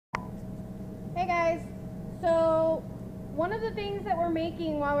Hey guys, so one of the things that we're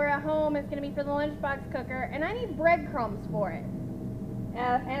making while we're at home is going to be for the lunchbox cooker, and I need breadcrumbs for it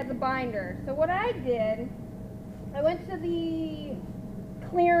as a binder. So what I did, I went to the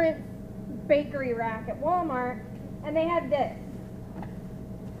clearance bakery rack at Walmart, and they had this.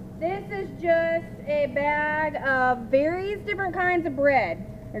 This is just a bag of various different kinds of bread.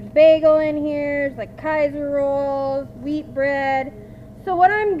 There's bagel in here, there's like Kaiser rolls, wheat bread. So what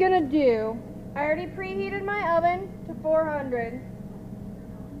I'm gonna do, I already preheated my oven to 400,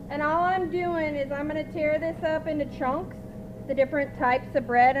 and all I'm doing is I'm gonna tear this up into chunks, the different types of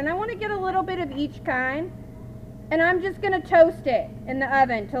bread, and I want to get a little bit of each kind, and I'm just gonna toast it in the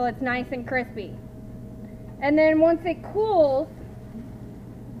oven till it's nice and crispy. And then once it cools,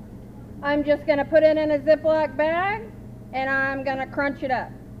 I'm just gonna put it in a Ziploc bag, and I'm gonna crunch it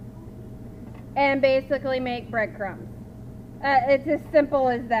up and basically make breadcrumbs. It's as simple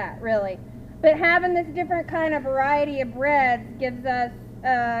as that, really. But having this different kind of variety of breads gives us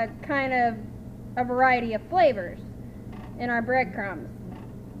kind of a variety of flavors in our breadcrumbs.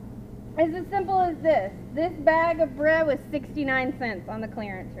 It's as simple as this. This bag of bread was 69 cents on the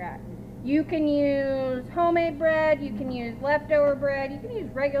clearance rack. You can use homemade bread, you can use leftover bread, you can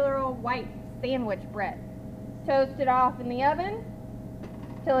use regular old white sandwich bread. Toast it off in the oven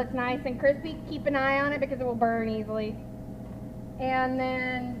till it's nice and crispy. Keep an eye on it because it will burn easily. And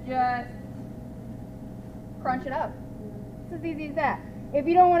then just crunch it up. It's as easy as that. If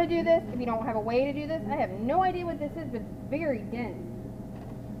you don't want to do this, if you don't have a way to do this, I have no idea what this is, but it's very dense.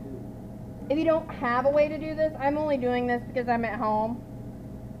 If you don't have a way to do this, I'm only doing this because I'm at home.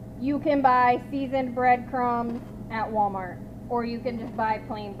 You can buy seasoned breadcrumbs at Walmart, or you can just buy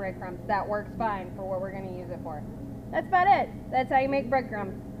plain breadcrumbs. That works fine for what we're going to use it for. That's about it. That's how you make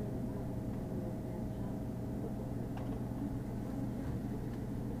breadcrumbs.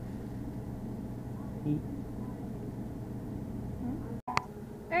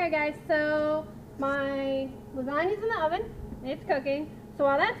 Alright guys, so my lasagna's in the oven. It's cooking. So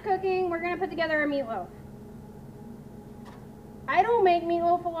while that's cooking, we're going to put together a meatloaf. I don't make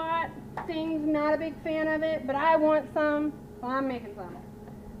meatloaf a lot. Sting's not a big fan of it, but I want some, so I'm making some.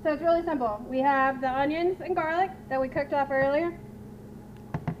 So it's really simple. We have the onions and garlic that we cooked off earlier.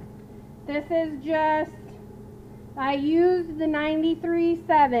 This is just, I used the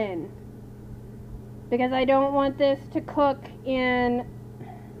 93.7 because I don't want this to cook in,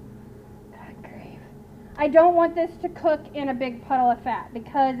 I don't want this to cook in a big puddle of fat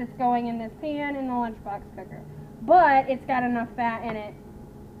because it's going in this pan in the lunchbox cooker. But it's got enough fat in it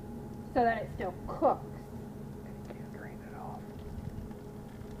so that it still cooks. Drain it off.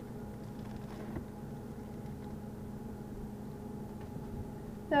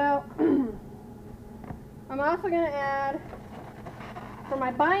 So I'm also going to add, for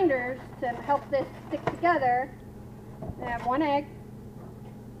my binders to help this stick together, I have 1 egg.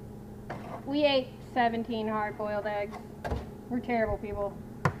 We ate 17 hard-boiled eggs. We're terrible people.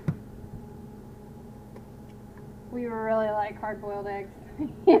 We really like hard-boiled eggs.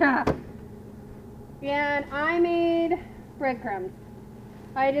 Yeah. And I made breadcrumbs.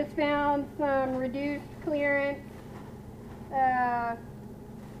 I just found some reduced clearance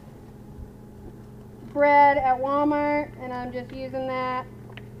bread at Walmart, and I'm just using that.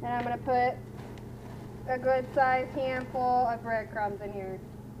 And I'm going to put a good-sized handful of breadcrumbs in here.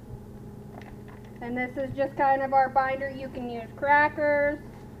 And this is just kind of our binder. You can use crackers.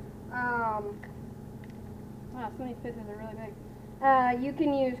 Wow, some of these pieces are really big. You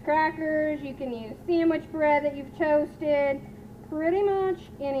can use crackers, you can use sandwich bread that you've toasted, pretty much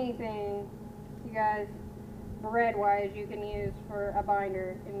anything, you guys, bread-wise, you can use for a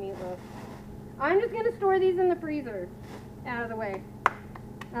binder in meatloaf. I'm just going to store these in the freezer, out of the way.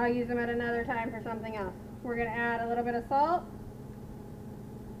 I'll use them at another time for something else. We're going to add a little bit of salt.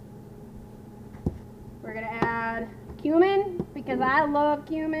 We're going to add cumin, because I love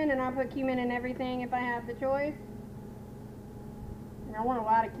cumin, and I put cumin in everything if I have the choice. And I want a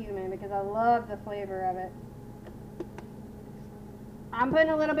lot of cumin because I love the flavor of it. I'm putting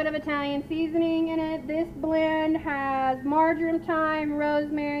a little bit of Italian seasoning in it. This blend has marjoram, thyme,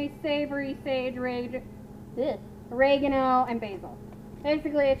 rosemary, savory, sage, oregano, and basil.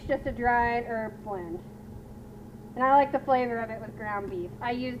 Basically, it's just a dried herb blend. And I like the flavor of it with ground beef.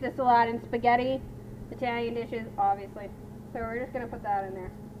 I use this a lot in spaghetti. Italian dishes, obviously. So we're just going to put that in there.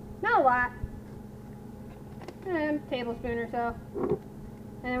 Not a lot. A tablespoon or so. And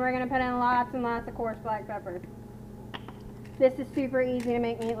then we're going to put in lots and lots of coarse black pepper. This is super easy to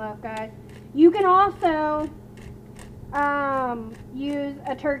make meatloaf, guys. You can also use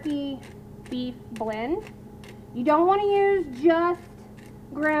a turkey beef blend. You don't want to use just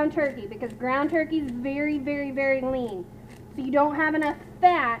ground turkey, because ground turkey is very, very, very lean. So you don't have enough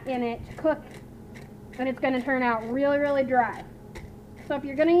fat in it to cook, and it's going to turn out really, really dry. So if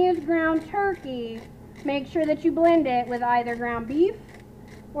you're going to use ground turkey, make sure that you blend it with either ground beef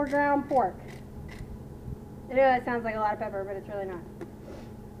or ground pork. I know that sounds like a lot of pepper, but it's really not.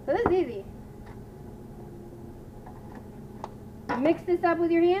 So this is easy. Mix this up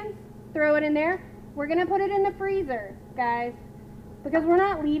with your hands, throw it in there. We're going to put it in the freezer, guys, because we're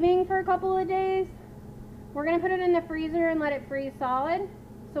not leaving for a couple of days. We're going to put it in the freezer and let it freeze solid.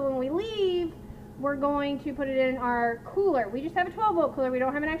 So when we leave, we're going to put it in our cooler. We just have a 12-volt cooler. We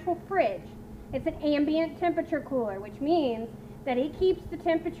don't have an actual fridge. It's an ambient temperature cooler, which means that it keeps the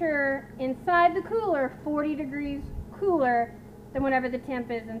temperature inside the cooler 40 degrees cooler than whatever the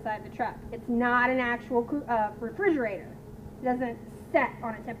temp is inside the truck. It's not an actual refrigerator. It doesn't set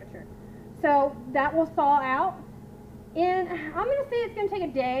on a temperature. So that will thaw out. And I'm going to say it's going to take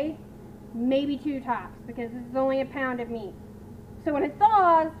a day, maybe 2 tops, because this is only a pound of meat. So when it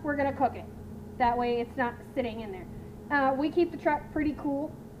thaws, we're going to cook it. That way it's not sitting in there. We keep the truck pretty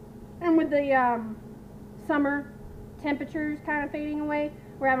cool. And with the summer temperatures kind of fading away,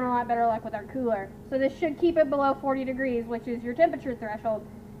 we're having a lot better luck with our cooler. So this should keep it below 40 degrees, which is your temperature threshold.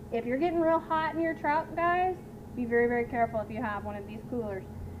 If you're getting real hot in your truck, guys, be very, very careful if you have one of these coolers.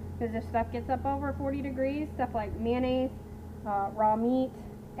 Because if stuff gets up over 40 degrees, stuff like mayonnaise, raw meat,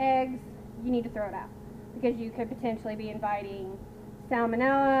 eggs, you need to throw it out. Because you could potentially be inviting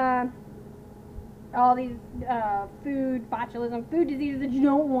salmonella, all these food botulism, food diseases that you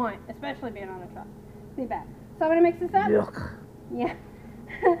don't want, especially being on a truck. It's bad. So I'm going to mix this up. Yuck. Yeah.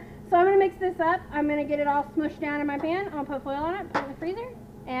 So I'm going to mix this up. I'm going to get it all smushed down in my pan. I'll put foil on it, put it in the freezer,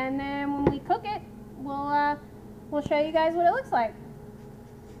 and then when we cook it, we'll show you guys what it looks like.